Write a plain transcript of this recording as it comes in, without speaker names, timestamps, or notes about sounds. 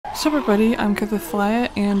What's up everybody, I'm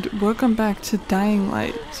Flya and welcome back to Dying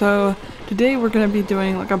Light. So today we're going to be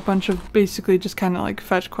doing like a bunch of basically just kind of like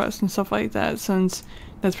fetch quests and stuff like that, since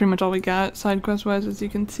that's pretty much all we got side quest wise. As you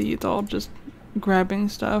can see, it's all just grabbing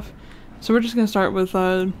stuff. So we're just going to start with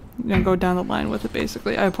go down the line with it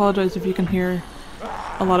basically. I apologize if you can hear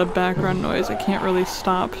a lot of background noise. I can't really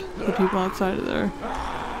stop the people outside of there.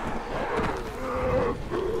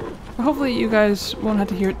 But hopefully you guys won't have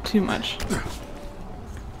to hear it too much.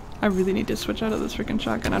 I really need to switch out of this freaking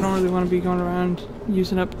shotgun. I don't really want to be going around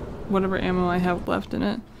using up whatever ammo I have left in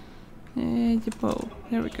it. Whoa,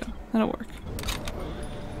 there we go. That'll work.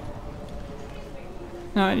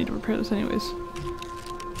 Now I need to repair this anyways.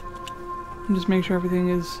 And just make sure everything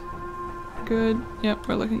is good. Yep,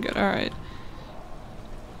 we're looking good. Alright.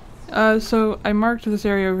 So I marked this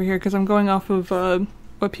area over here because I'm going off of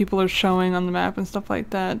what people are showing on the map and stuff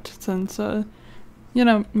like that, since you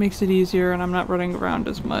know, makes it easier and I'm not running around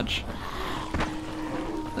as much.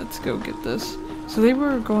 Let's go get this. So they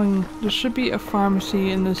were going, there should be a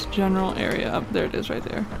pharmacy in this general area. Oh, there it is right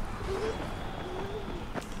there.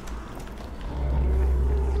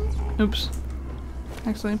 Oops.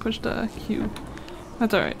 Accidentally pushed Q.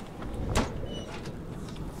 That's alright.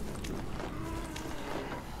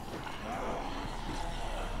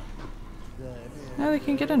 Now they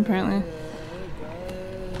can't get in apparently.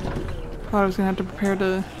 Thought I was gonna have to prepare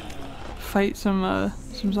to fight some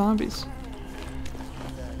zombies.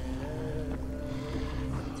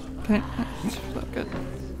 Okay, that's good.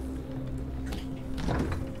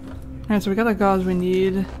 Alright, so we got the gauze we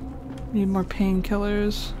need. Need more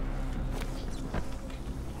painkillers.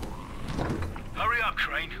 Hurry up,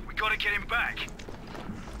 Crane. We gotta get him back.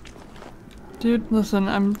 Dude, listen,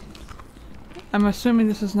 I'm assuming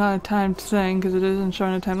this is not a timed thing because it isn't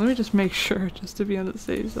showing a time. Let me just make sure, just to be on the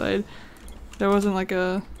safe side. There wasn't like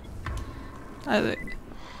a...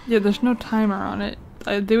 yeah, there's no timer on it.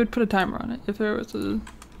 They would put a timer on it if there was a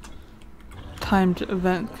timed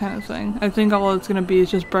event kind of thing. I think all it's gonna be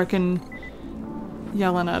is just Brecken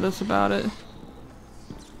yelling at us about it.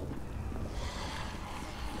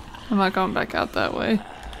 I'm not going back out that way.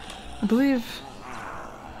 I believe...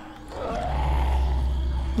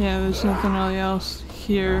 yeah, there's nothing really else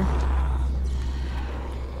here.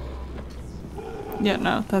 Yeah,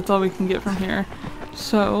 no, that's all we can get from here.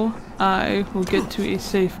 So, I will get to a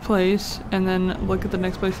safe place and then look at the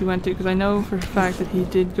next place he went to, because I know for a fact that he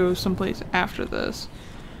did go someplace after this.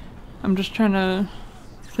 I'm just trying to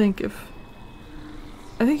think if...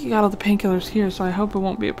 I think he got all the painkillers here, so I hope it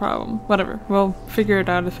won't be a problem. Whatever, we'll figure it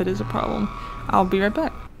out if it is a problem. I'll be right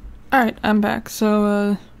back. Alright, I'm back.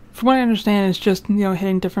 So, from what I understand, it's just, you know,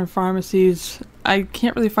 hitting different pharmacies. I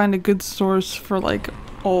can't really find a good source for, like,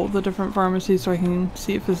 all the different pharmacies so I can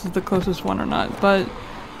see if this is the closest one or not, but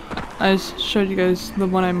I just showed you guys the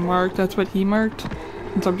one I marked. That's what he marked,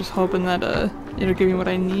 and so I'm just hoping that it'll give me what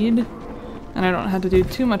I need and I don't have to do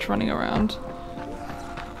too much running around,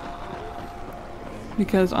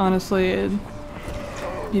 because honestly it'd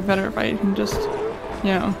be better if I can just,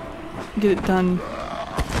 you know, get it done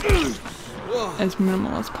as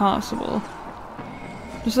minimal as possible,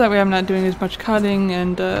 just so that way I'm not doing as much cutting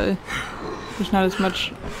and there's not as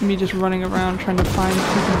much me just running around trying to find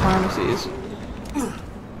freaking pharmacies.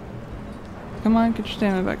 Come on, get your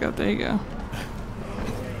stamina back up. There you go.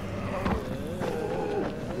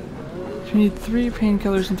 So we need 3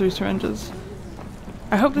 painkillers and 3 syringes.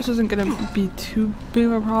 I hope this isn't going to be too big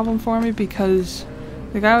of a problem for me, because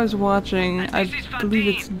the guy I was watching, I believe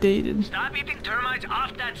it's dated. Stop eating termites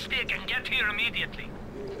off that stick and get here immediately.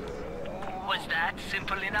 Was that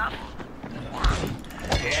simple enough?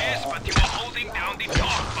 Yes, but you were holding down the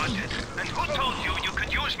talk button. And who told you you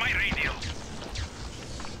could use my radio?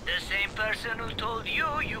 The same person who told you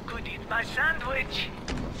you could eat my sandwich.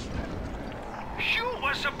 You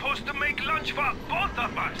were supposed to make lunch for both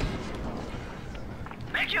of us.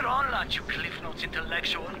 Make your own lunch, you Cliff Notes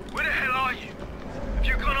intellectual. Where the hell are you? Have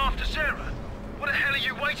you gone after Sarah? What the hell are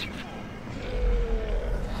you waiting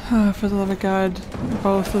for? For the love of God,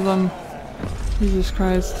 both of them. Jesus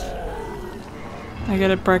Christ. I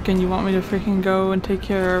get it, Brecken, you want me to freaking go and take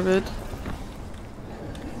care of it.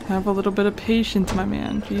 Have a little bit of patience, my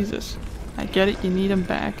man. Jesus. I get it, you need him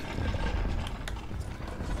back.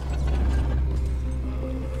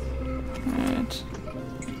 Alright.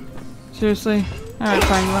 Seriously? Alright,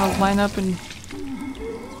 fine, you wanna line up and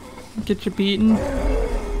get you beaten?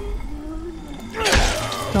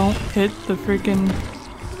 Don't hit the freaking...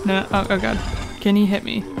 No, oh god. Can he hit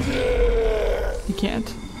me? He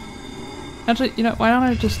can't. Actually, you know, why don't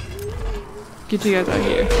I just get you guys out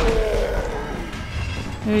here?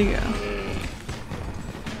 There you go.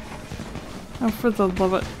 Oh, for the love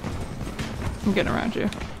of it. I'm getting around you.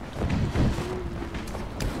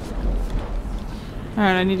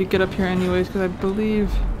 Alright, I need to get up here anyways, because I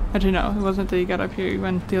believe... Actually, no, it wasn't that you got up here, you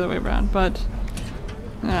went the other way around, but...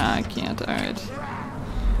 Nah, I can't. Alright.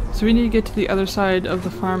 So we need to get to the other side of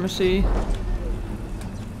the pharmacy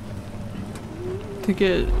to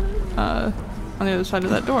get on the other side of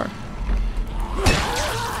that door.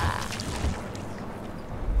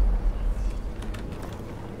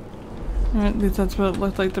 Alright, at least that's what it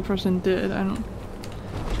looked like the person did. I don't...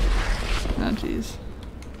 Oh, jeez.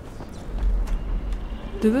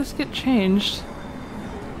 Did this get changed?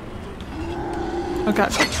 Oh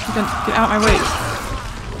god, get out of my way!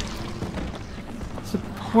 It's a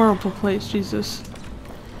horrible place, Jesus.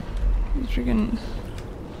 You freaking...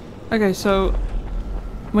 Okay, so...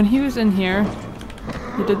 When he was in here,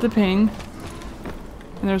 he did the ping.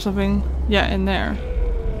 And there's something... Yeah, in there.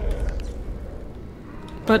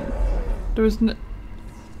 But... There was no...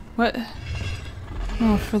 What?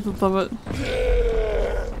 Oh, for the love of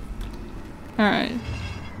it. Alright.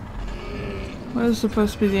 What is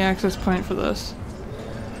supposed to be the access point for this?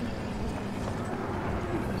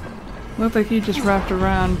 Looked like he just wrapped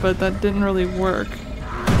around, but that didn't really work.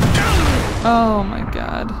 Oh my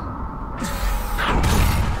god.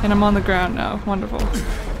 And I'm on the ground now. Wonderful.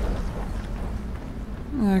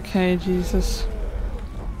 Okay, Jesus.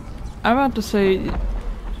 I'm about to say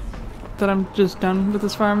that I'm just done with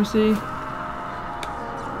this pharmacy.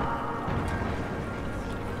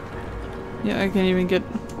 Yeah, I can't even get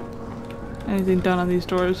anything done on these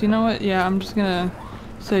doors. You know what? Yeah, I'm just gonna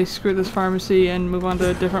say screw this pharmacy and move on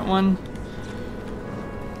to a different one.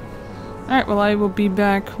 Alright, well I will be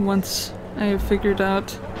back once I have figured out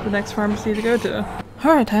the next pharmacy to go to.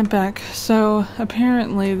 Alright, I'm back. So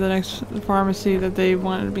apparently the next pharmacy that they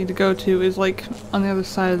wanted me to go to is like on the other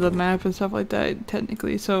side of the map and stuff like that,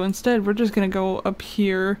 technically. So instead we're just gonna go up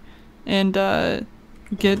here and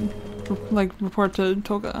get report to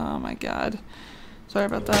Tolga. Oh my god. Sorry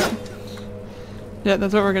about that. Yeah,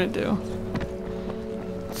 that's what we're gonna do.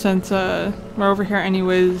 Since we're over here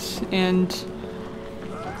anyways, and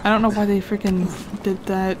I don't know why they freaking did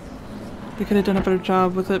that. They could have done a better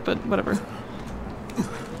job with it, but whatever.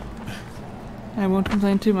 I won't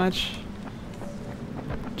complain too much.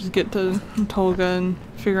 Just get to Tolga and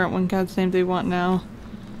figure out what in God's name they want now.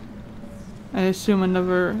 I assume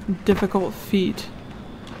another difficult feat.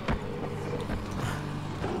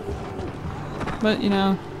 But, you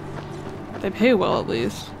know, they pay well at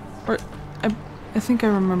least. Or, I think I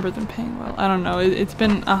remember them paying well. I don't know, it's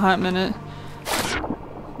been a hot minute.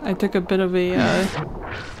 I took a bit of a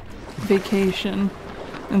vacation,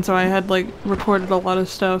 and so I had like recorded a lot of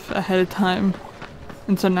stuff ahead of time.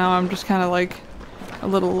 And so now I'm just kind of like a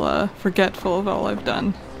little forgetful of all I've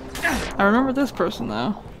done. I remember this person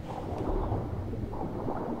though.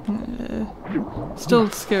 Still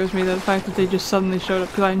scares me, the fact that they just suddenly showed up,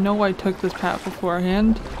 because I know I took this path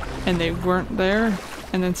beforehand and they weren't there,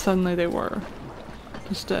 and then suddenly they were.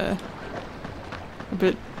 Just a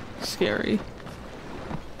bit scary.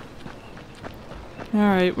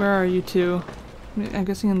 Alright, where are you two? I'm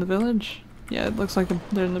guessing in the village? Yeah, it looks like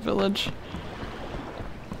they're in the village.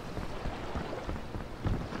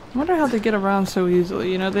 I wonder how they get around so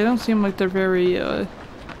easily, you know, they don't seem like they're very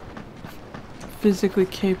physically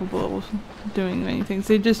capable of doing many things.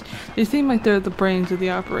 They seem like they're the brains of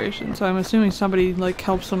the operation, so I'm assuming somebody like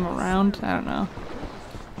helps them around. I don't know.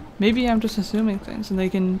 Maybe I'm just assuming things and they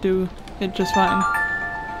can do it just fine.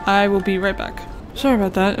 I will be right back. Sorry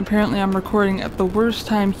about that. Apparently I'm recording at the worst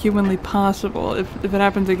time humanly possible. If it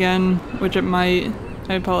happens again, which it might,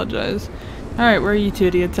 I apologize. Alright, where are you two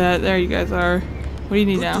idiots at? There you guys are. What do you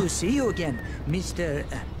need now? Good to see you again, Mr.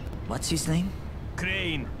 What's his name?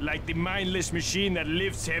 Crane, like the mindless machine that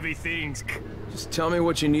lifts heavy things. Just tell me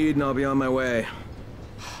what you need and I'll be on my way.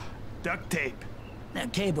 Duct tape.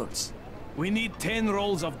 Cables. We need 10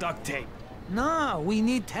 rolls of duct tape. No, we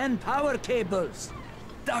need 10 power cables.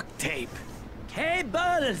 Duct tape.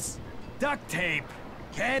 Cables! Duct tape.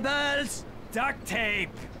 Cables! Duct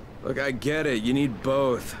tape. Look, I get it. You need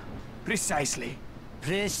both. Precisely.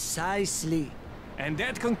 Precisely. And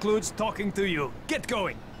that concludes talking to you. Get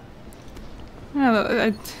going.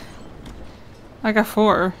 Yeah, I got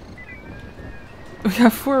 4. We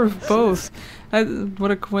got 4 of both.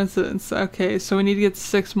 What a coincidence. Okay, so we need to get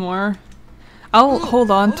 6 more. I'll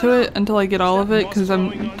hold on to it until I get all of it, because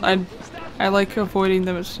I like avoiding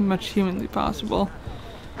them as much humanly possible.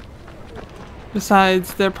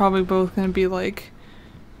 Besides, they're probably both going to be like,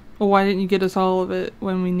 well, why didn't you get us all of it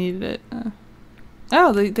when we needed it?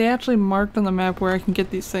 Oh, they actually marked on the map where I can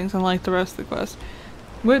get these things, unlike the rest of the quest.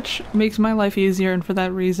 Which makes my life easier, and for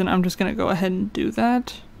that reason I'm just going to go ahead and do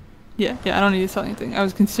that. Yeah, I don't need to sell anything. I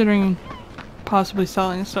was considering possibly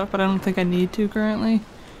selling stuff, but I don't think I need to currently.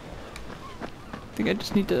 I think I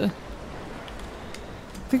just need to...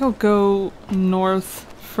 I think I'll go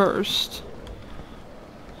north first.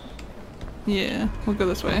 Yeah, we'll go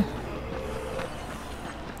this way.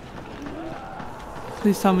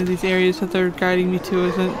 Please tell me these areas that they're guiding me to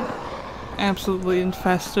isn't absolutely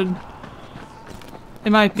infested.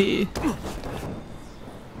 It might be. To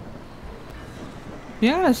be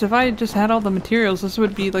honest, if I just had all the materials, this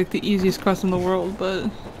would be like the easiest quest in the world, but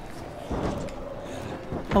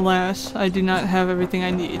alas, I do not have everything I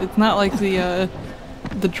need. It's not like the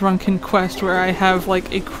drunken quest where I have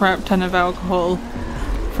like a crap ton of alcohol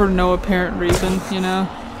for no apparent reason, you know?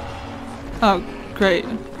 Oh, great.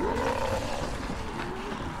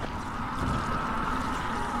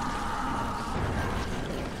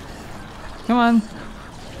 Come on.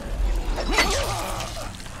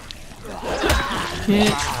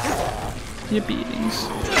 Get your beatings.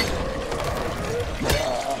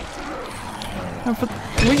 Oh, but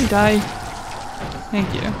will you die?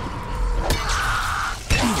 Thank you.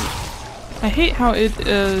 I hate how it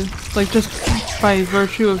like just by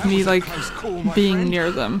virtue of me like being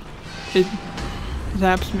near them, it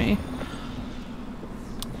zaps me.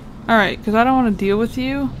 Alright, because I don't want to deal with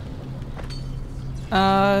you.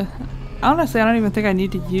 Honestly, I don't even think I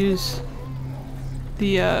need to use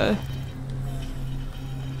the,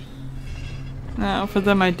 no, for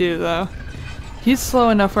them I do, though. He's slow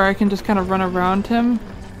enough where I can just kind of run around him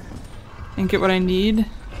and get what I need.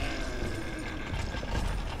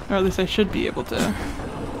 Or at least I should be able to.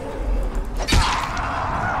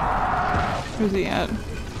 Where's he at?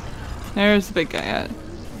 There's the big guy at.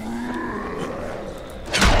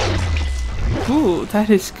 Ooh, that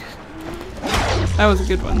is... That was a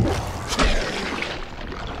good one.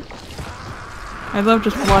 I love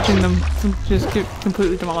just watching them just get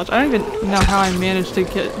completely demolished. I don't even know how I managed to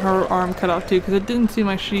get her arm cut off too, because it didn't seem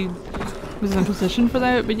like she was in position for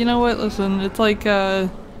that. But you know what? Listen, it's like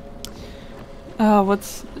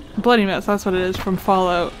what's Bloody Mess? That's what it is from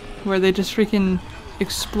Fallout, where they just freaking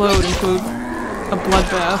explode into a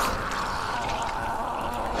bloodbath.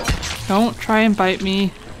 Don't try and bite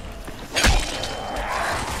me.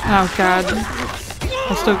 Oh god,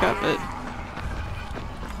 I still got bit.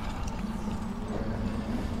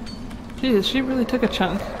 Jesus, she really took a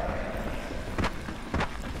chunk.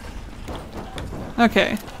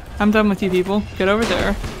 Okay, I'm done with you people. Get over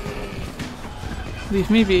there.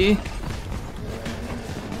 Leave me be.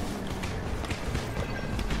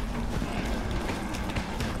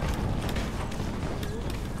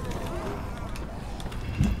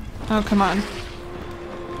 Oh, come on.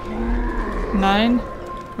 9?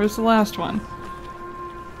 Where's the last one?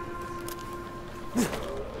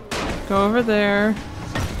 Go over there.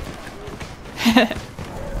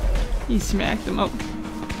 He smacked him. Oh,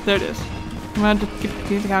 there it is. I'm gonna have to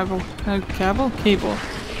get the cable. Cable.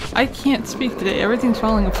 I can't speak today. Everything's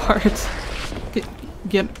falling apart.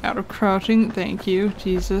 Get out of crouching. Thank you,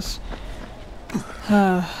 Jesus.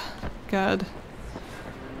 God.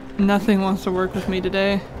 Nothing wants to work with me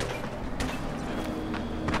today.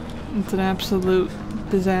 It's an absolute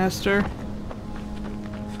disaster.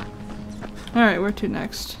 Alright, where to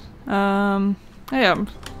next? Yeah,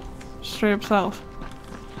 straight up south.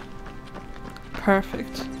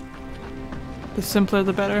 Perfect. The simpler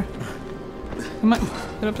the better. Come on,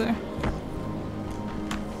 get up there.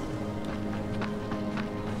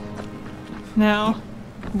 Now,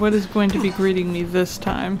 what is going to be greeting me this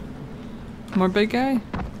time? More big guy?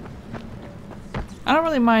 I don't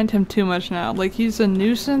really mind him too much now. Like, he's a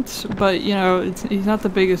nuisance, but, you know, he's not the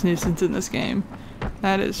biggest nuisance in this game.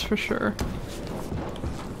 That is for sure.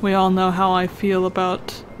 We all know how I feel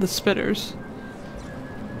about the spitters.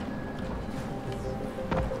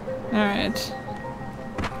 Alright.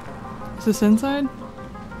 Is this inside?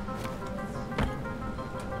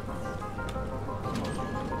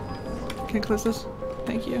 Can I close this?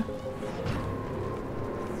 Thank you.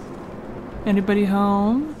 Anybody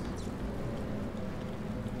home?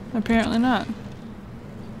 Apparently not.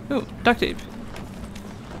 Ooh, duct tape.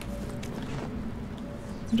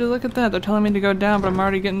 Just look at that, they're telling me to go down, but I'm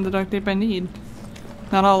already getting the duct tape I need.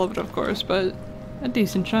 Not all of it, of course, but a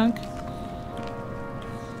decent chunk.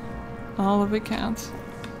 All of it counts.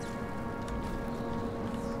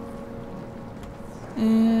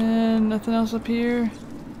 And nothing else up here.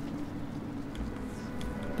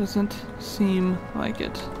 Doesn't seem like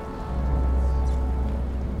it.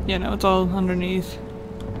 Yeah, no, it's all underneath.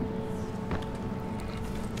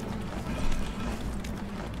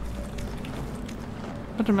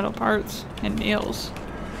 Bunch of metal parts and nails.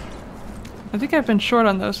 I think I've been short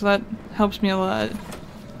on those, so that helps me a lot.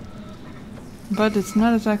 But it's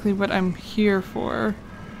not exactly what I'm here for.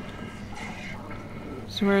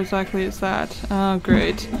 So where exactly is that? Oh,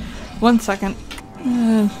 great. 1 second.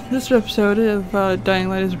 This episode of Dying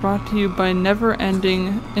Light is brought to you by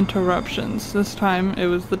never-ending interruptions. This time it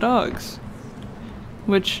was the dogs,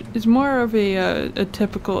 which is more of a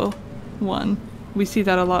typical one. We see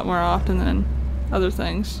that a lot more often than other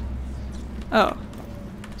things. Oh,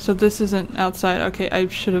 so this isn't outside. Okay, I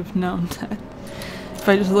should have known that. If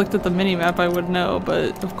I just looked at the minimap, I would know,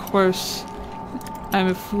 but of course I'm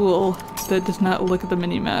a fool that does not look at the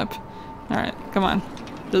minimap. Alright, come on.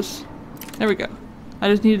 Just... there we go. I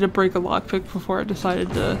just needed to break a lockpick before I decided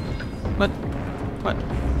to... What? What?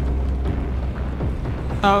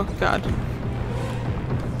 Oh, God.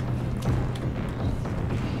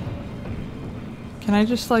 Can I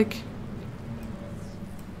just, like...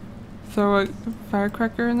 throw a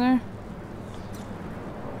firecracker in there?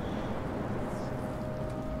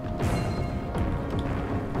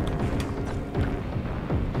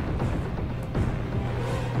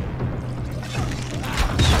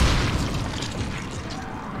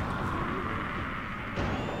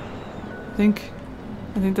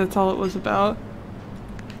 I think that's all it was about.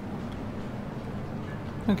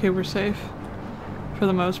 Okay, we're safe. For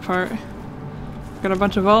the most part. Got a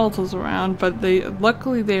bunch of volatiles around, but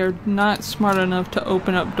luckily they are not smart enough to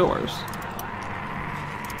open up doors.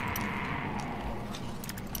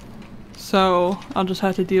 So, I'll just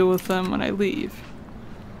have to deal with them when I leave.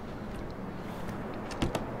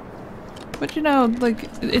 But you know, like,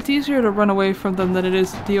 it's easier to run away from them than it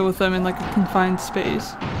is to deal with them in like a confined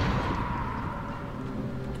space.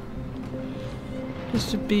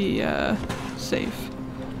 Just to be, safe.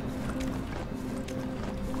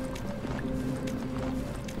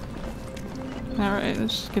 Alright,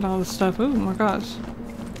 let's just get all this stuff. Ooh, more gauze.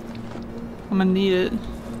 I'm gonna need it,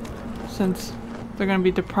 since they're gonna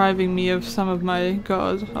be depriving me of some of my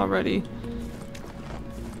gauze already.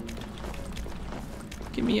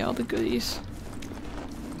 Give me all the goodies.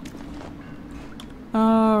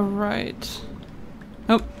 Alright.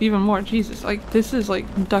 Oh, even more. Jesus, like, this is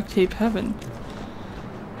like duct tape heaven.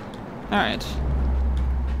 Alright.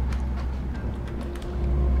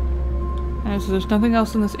 Alright, so there's nothing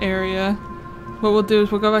else in this area. What we'll do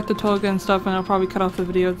is we'll go back to Tolga and stuff, and I'll probably cut off the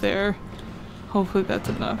video there. Hopefully that's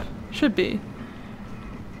enough. Should be.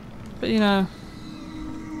 But you know,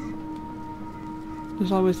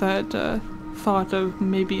 there's always that thought of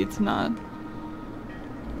maybe it's not.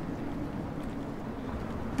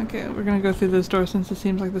 Okay, we're gonna go through this door since it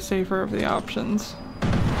seems like the safer of the options.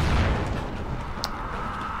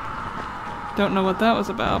 Don't know what that was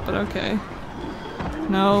about, but okay.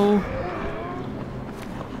 No.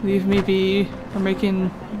 Leave me be. We're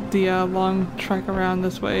making the long trek around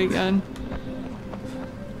this way again.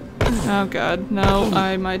 Oh god, no,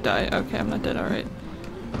 I might die. Okay, I'm not dead, alright.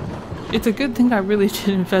 It's a good thing I really did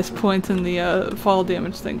invest points in the fall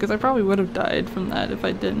damage thing, because I probably would have died from that if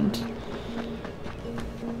I didn't.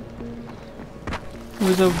 It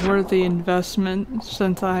was a worthy investment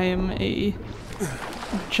since I am a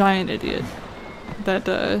giant idiot that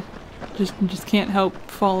just can't help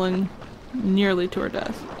falling nearly to her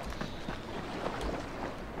death.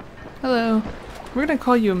 Hello. We're gonna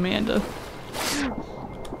call you Amanda.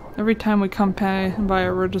 Every time we come by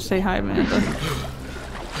her, we'll just say hi, Amanda.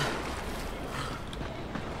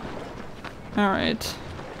 Alright.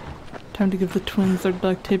 Time to give the twins their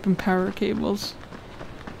duct tape and power cables.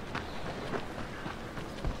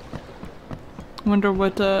 Wonder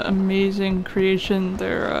what amazing creation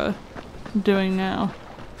they're doing now.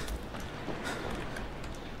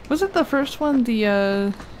 Was it the first one?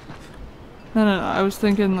 The no, I was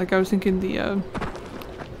thinking the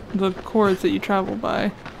cords that you travel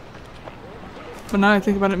by. But now I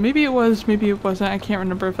think about it, maybe it was, maybe it wasn't. I can't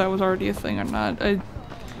remember if that was already a thing or not.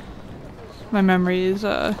 My memory is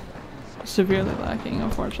severely lacking,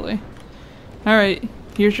 unfortunately. Alright,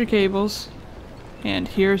 here's your cables, and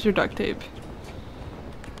here's your duct tape.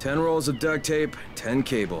 10 rolls of duct tape, 10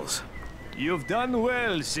 cables. You've done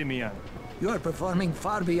well, Simeon. You are performing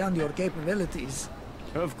far beyond your capabilities.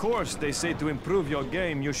 Of course, they say to improve your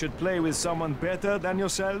game, you should play with someone better than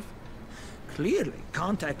yourself. Clearly,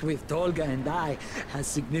 contact with Tolga and I has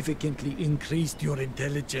significantly increased your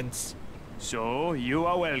intelligence. So, you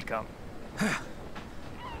are welcome.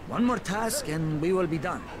 One more task and we will be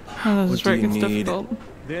done. Oh, this is where it gets What do you need? difficult.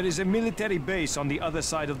 There is a military base on the other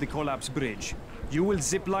side of the collapsed bridge. You will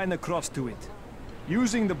zipline across to it.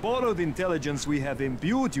 Using the borrowed intelligence we have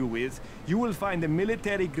imbued you with, you will find a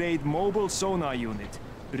military-grade mobile sonar unit.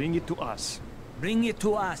 Bring it to us. Bring it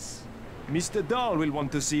to us. Mr. Dahl will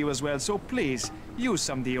want to see you as well, so please, use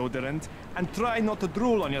some deodorant, and try not to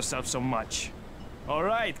drool on yourself so much. All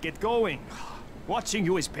right, get going. Watching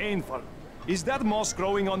you is painful. Is that moss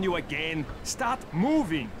growing on you again? Start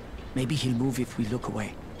moving. Maybe he'll move if we look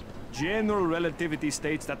away. General relativity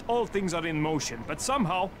states that all things are in motion, but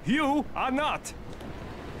somehow you are not.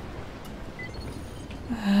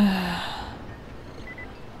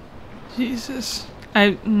 Jesus.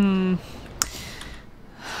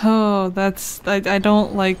 Oh, that's... I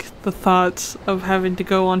don't like the thoughts of having to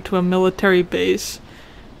go onto a military base.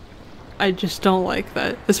 I just don't like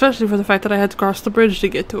that. Especially for the fact that I had to cross the bridge to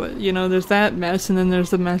get to it. You know, there's that mess, and then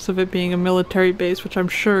there's the mess of it being a military base, which I'm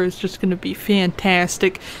sure is just going to be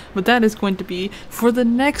fantastic. But that is going to be for the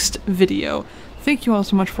next video. Thank you all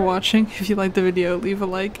so much for watching. If you liked the video, leave a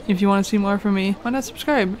like. If you want to see more from me, why not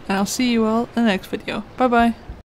subscribe? And I'll see you all in the next video. Bye bye.